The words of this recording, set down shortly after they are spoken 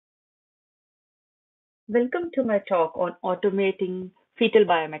Welcome to my talk on automating fetal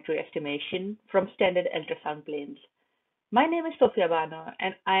biometry estimation from standard ultrasound planes. My name is Sofia Bano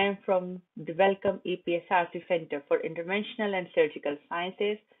and I am from the Wellcome EPSRC Center for Interventional and Surgical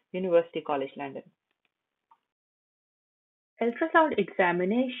Sciences, University College London. Ultrasound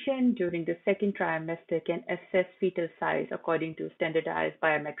examination during the second trimester can assess fetal size according to standardized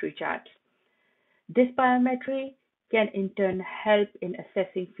biometry charts. This biometry can in turn help in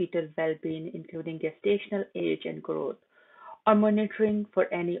assessing fetal well-being, including gestational age and growth, or monitoring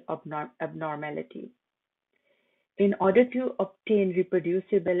for any abnormality. In order to obtain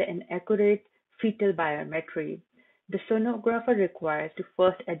reproducible and accurate fetal biometry, the sonographer requires to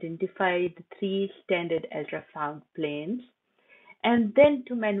first identify the three standard ultrasound planes and then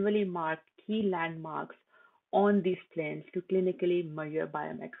to manually mark key landmarks on these planes to clinically measure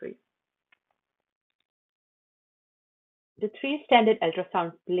biometry. The three standard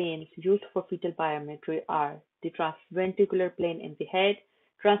ultrasound planes used for fetal biometry are the transventricular plane in the head,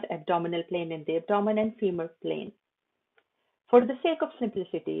 transabdominal plane in the abdomen, and femur plane. For the sake of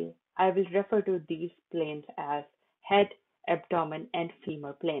simplicity, I will refer to these planes as head, abdomen, and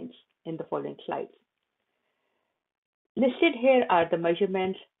femur planes in the following slides. Listed here are the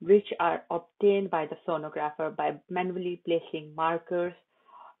measurements which are obtained by the sonographer by manually placing markers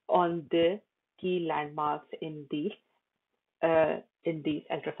on the key landmarks in these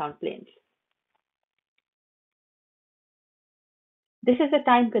ultrasound planes. This is a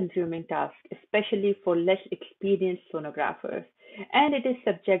time-consuming task, especially for less experienced sonographers, and it is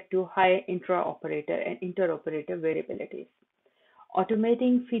subject to high intra-operator and inter-operator variabilities.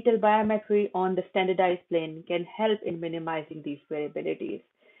 Automating fetal biometry on the standardized plane can help in minimizing these variabilities,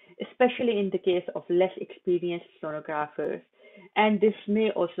 especially in the case of less experienced sonographers, and this may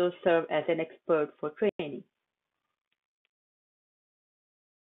also serve as an expert for training.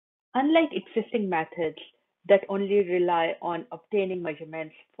 Unlike existing methods that only rely on obtaining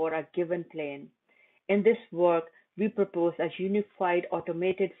measurements for a given plane, in this work we propose a unified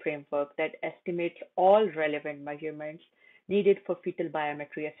automated framework that estimates all relevant measurements needed for fetal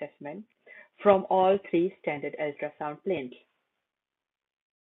biometry assessment from all three standard ultrasound planes.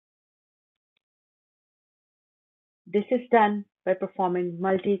 This is done by performing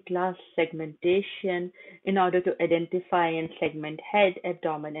multi-class segmentation in order to identify and segment head,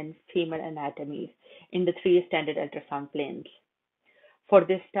 abdomen, and femur anatomies in the three standard ultrasound planes. For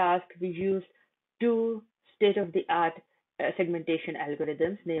this task, we use two state-of-the-art segmentation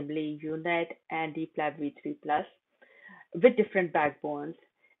algorithms, namely UNet and DPLAB v3+, with different backbones,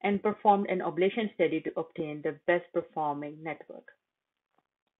 and performed an ablation study to obtain the best performing network.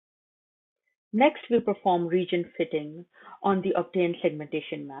 Next, we perform region fitting on the obtained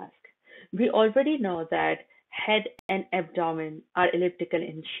segmentation mask. We already know that head and abdomen are elliptical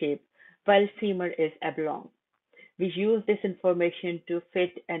in shape, while femur is oblong. We use this information to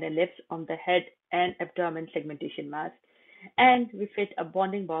fit an ellipse on the head and abdomen segmentation mask, and we fit a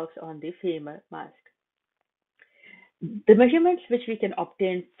bounding box on the femur mask. The measurements which we can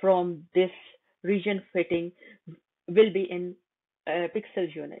obtain from this region fitting will be in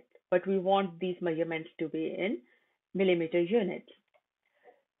pixel unit, but we want these measurements to be in millimeter units.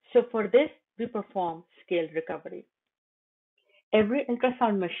 So for this, we perform scale recovery. Every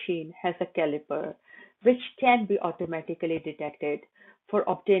ultrasound machine has a caliper which can be automatically detected for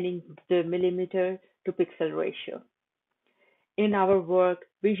obtaining the millimeter to pixel ratio. In our work,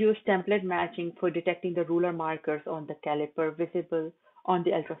 we use template matching for detecting the ruler markers on the caliper visible on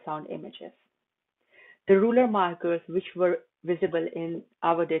the ultrasound images. The ruler markers which were visible in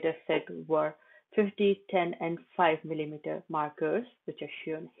our dataset were 50, 10, and 5 millimeter markers, which are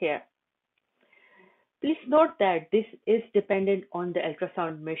shown here. Please note that this is dependent on the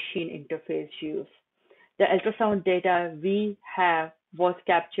ultrasound machine interface used. The ultrasound data we have was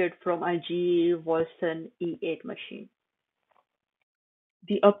captured from a GE Wolfson E8 machine.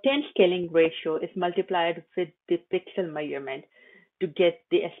 The obtained scaling ratio is multiplied with the pixel measurement to get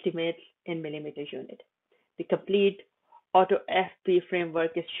the estimates in millimeter unit. The complete AutoFB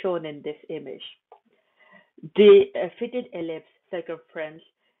framework is shown in this image. The fitted ellipse circumference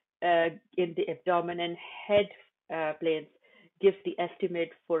in the abdomen and head planes gives the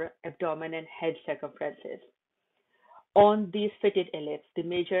estimate for abdomen and head circumferences. On these fitted ellipse, the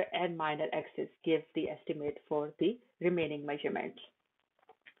major and minor axis gives the estimate for the remaining measurements.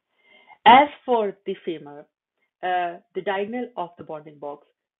 As for the femur, the diagonal of the bounding box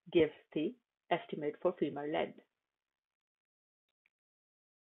gives the estimate for femur length.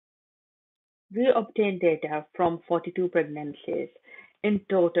 We obtained data from 42 pregnancies, in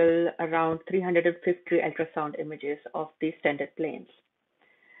total around 350 ultrasound images of the standard planes.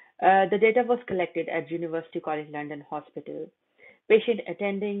 The data was collected at University College London Hospital. Patients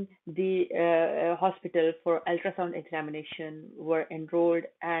attending the hospital for ultrasound examination were enrolled,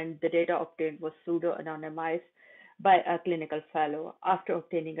 and the data obtained was pseudo-anonymized by a clinical fellow after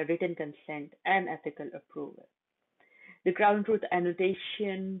obtaining a written consent and ethical approval. The ground truth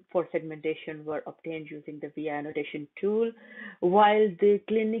annotation for segmentation were obtained using the VI annotation tool, while the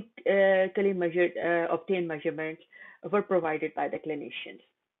clinically obtained measurements were provided by the clinicians.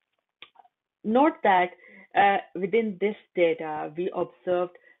 Note that within this data, we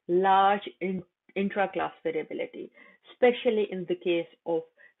observed large intra-class variability, especially in the case of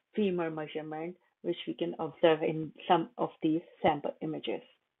femur measurement, which we can observe in some of these sample images.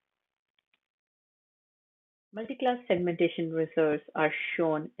 Multi-class segmentation results are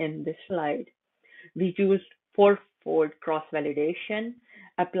shown in this slide. We used four-fold cross-validation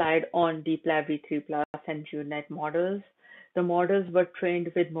applied on DeepLab v3 Plus and GeoNet models. The models were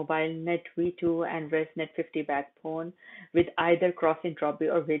trained with MobileNet v2 and ResNet 50 backbone with either cross-entropy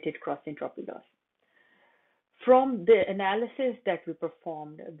or weighted cross-entropy loss. From the analysis that we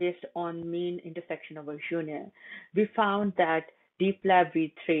performed based on mean intersection over union, we found that DeepLab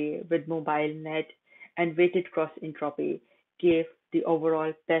v3 with MobileNet and weighted cross-entropy gave the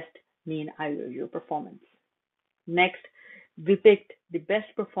overall best mean IOU performance. Next, we picked the best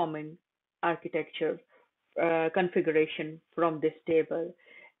performing architecture configuration from this table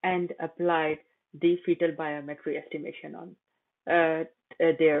and applied the fetal biometry estimation on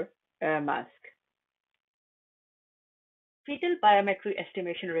their mask. Fetal biometry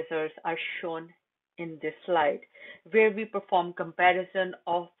estimation results are shown in this slide, where we perform comparison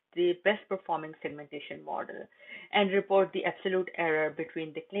of the best performing segmentation model and report the absolute error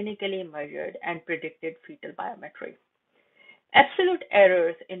between the clinically measured and predicted fetal biometry. Absolute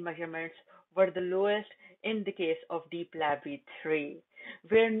errors in measurements were the lowest in the case of DeepLab v3,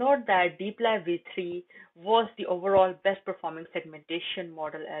 where note that DeepLab v3 was the overall best performing segmentation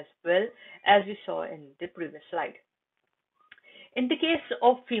model as well, as we saw in the previous slide. In the case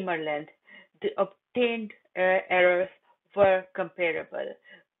of femur length, the obtained errors were comparable,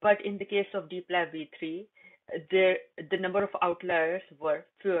 but in the case of DeepLab v3, the number of outliers were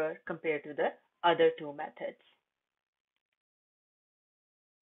fewer compared to the other two methods.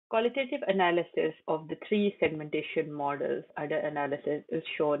 Qualitative analysis of the three segmentation models under analysis is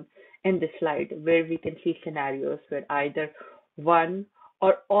shown in this slide, where we can see scenarios where either one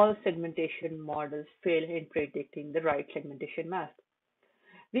or all segmentation models fail in predicting the right segmentation mask.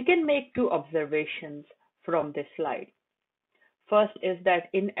 We can make two observations from this slide. First is that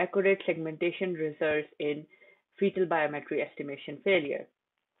inaccurate segmentation results in fetal biometry estimation failure.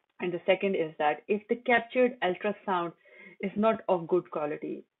 And the second is that if the captured ultrasound is not of good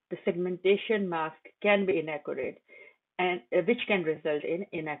quality, the segmentation mask can be inaccurate, and which can result in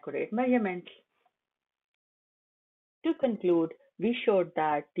inaccurate measurements. To conclude, we showed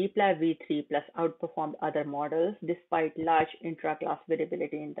that DeepLab v3 Plus outperformed other models despite large intra-class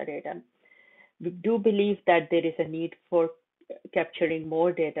variability in the data. We do believe that there is a need for capturing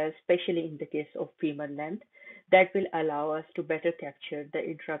more data, especially in the case of femur length, that will allow us to better capture the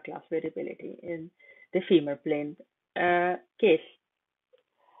intra-class variability in the femur plane case.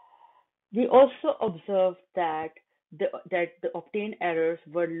 We also observed that the obtained errors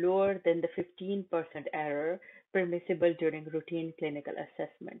were lower than the 15% error permissible during routine clinical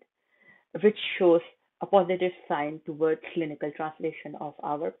assessment, which shows a positive sign towards clinical translation of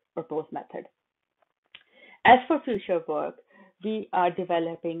our proposed method. As for future work, we are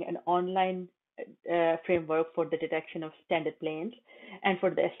developing an online framework for the detection of standard planes and for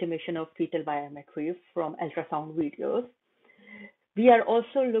the estimation of fetal biometry from ultrasound videos. We are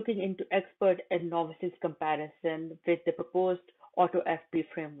also looking into expert and novices comparison with the proposed AutoFB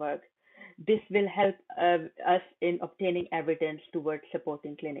framework. This will help us in obtaining evidence towards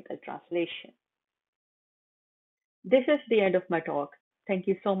supporting clinical translation. This is the end of my talk. Thank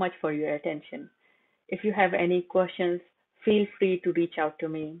you so much for your attention. If you have any questions, feel free to reach out to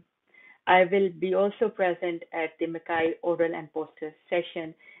me. I will be also present at the MICCAI oral and poster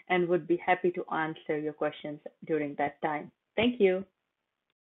session and would be happy to answer your questions during that time. Thank you.